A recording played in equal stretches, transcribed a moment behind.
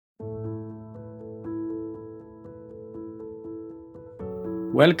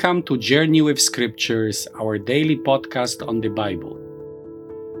Welcome to Journey with Scriptures, our daily podcast on the Bible.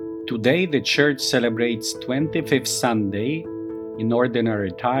 Today, the church celebrates 25th Sunday in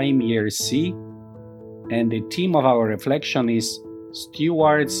Ordinary Time, Year C, and the theme of our reflection is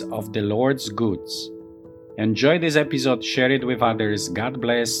Stewards of the Lord's Goods. Enjoy this episode, share it with others. God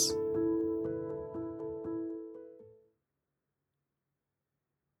bless.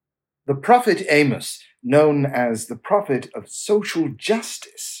 The prophet Amos, known as the prophet of social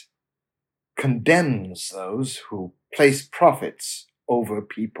justice, condemns those who place profits over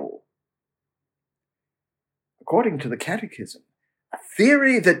people. According to the Catechism, a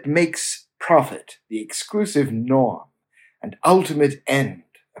theory that makes profit the exclusive norm and ultimate end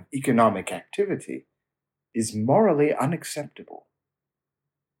of economic activity is morally unacceptable.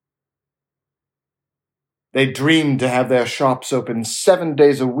 They dreamed to have their shops open 7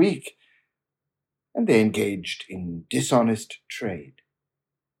 days a week, and they engaged in dishonest trade.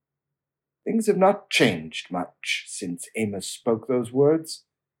 Things have not changed much since Amos spoke those words.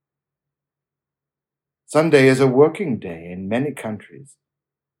 Sunday is a working day in many countries,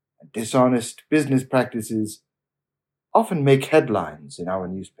 and dishonest business practices often make headlines in our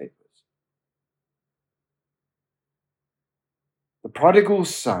newspapers. The prodigal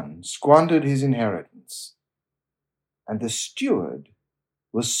son squandered his inheritance, and the steward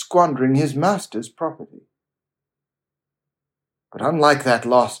was squandering his master's property. But unlike that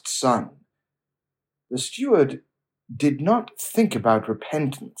lost son, the steward did not think about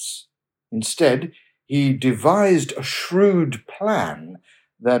repentance. Instead, he devised a shrewd plan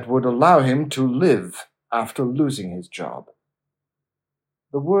that would allow him to live after losing his job.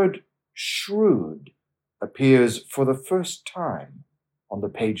 The word shrewd appears for the first time on the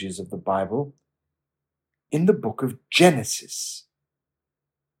pages of the Bible in the book of Genesis.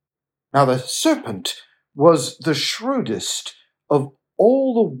 Now the serpent was the shrewdest of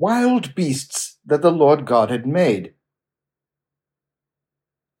all the wild beasts that the Lord God had made.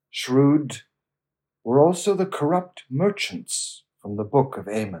 Shrewd were also the corrupt merchants from the book of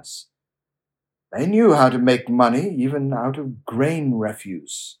Amos. They knew how to make money even out of grain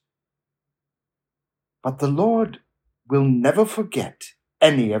refuse. But the Lord will never forget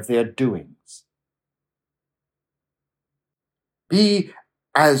any of their doings. Be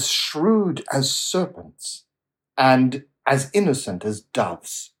as shrewd as serpents and as innocent as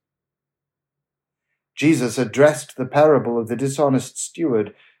doves. Jesus addressed the parable of the dishonest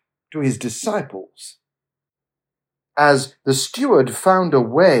steward to his disciples. As the steward found a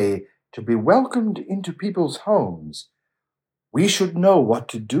way to be welcomed into people's homes, we should know what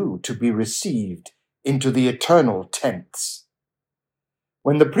to do to be received into the eternal tents.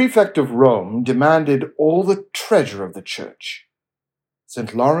 When the prefect of Rome demanded all the treasure of the church,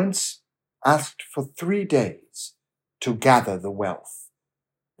 St. Lawrence asked for 3 days to gather the wealth.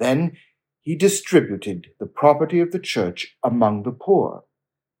 Then he distributed the property of the church among the poor,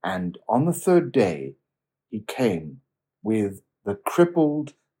 and on the 3rd day he came with the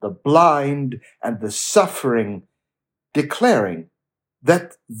crippled, the blind, and the suffering, declaring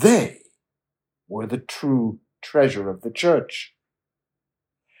that they were the true treasure of the church.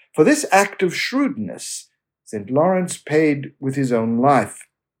 For this act of shrewdness, St. Lawrence paid with his own life.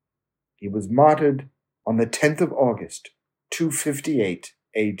 He was martyred on the 10th of August, 258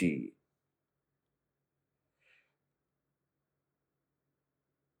 A.D.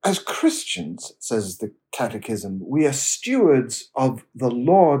 As Christians, says the Catechism, we are stewards of the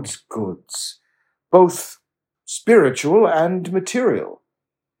Lord's goods, both spiritual and material.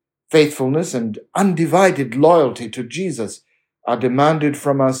 Faithfulness and undivided loyalty to Jesus are demanded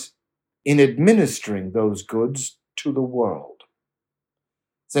from us in administering those goods to the world.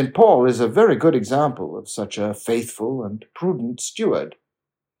 St. Paul is a very good example of such a faithful and prudent steward.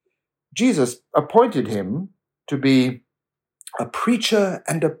 Jesus appointed him to be a preacher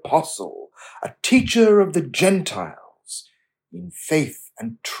and apostle, a teacher of the Gentiles in faith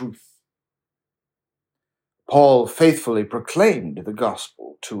and truth. Paul faithfully proclaimed the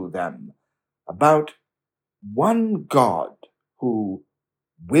gospel to them about one God who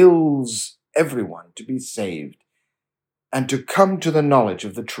wills everyone to be saved and to come to the knowledge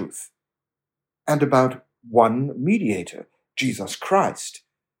of the truth, and about one mediator, Jesus Christ,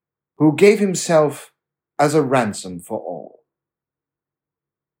 who gave himself as a ransom for all.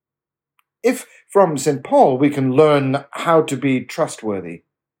 If from St. Paul we can learn how to be trustworthy,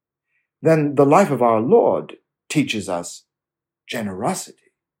 then the life of our Lord teaches us generosity.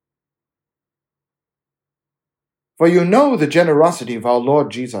 For you know the generosity of our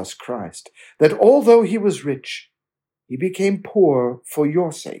Lord Jesus Christ, that although he was rich, he became poor for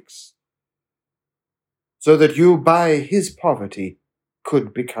your sakes, so that you by his poverty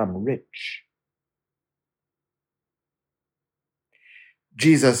could become rich.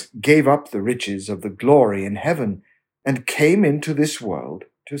 Jesus gave up the riches of the glory in heaven and came into this world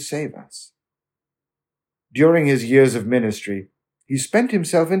to save us. During his years of ministry, he spent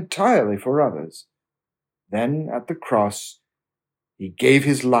himself entirely for others. Then, at the cross, he gave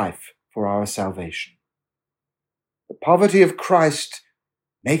his life for our salvation. The poverty of Christ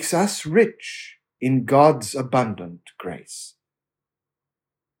makes us rich in God's abundant grace.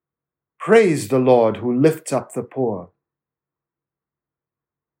 Praise the Lord who lifts up the poor.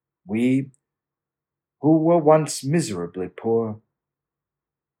 We, who were once miserably poor,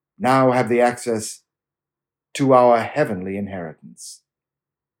 now have the access to our heavenly inheritance.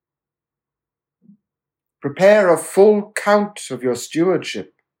 Prepare a full count of your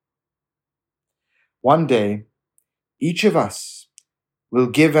stewardship. One day, each of us will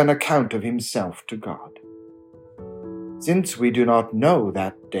give an account of himself to God. Since we do not know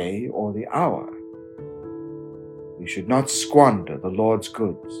that day or the hour, we should not squander the Lord's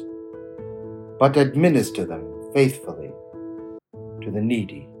goods, but administer them faithfully to the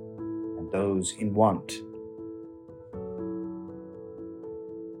needy and those in want.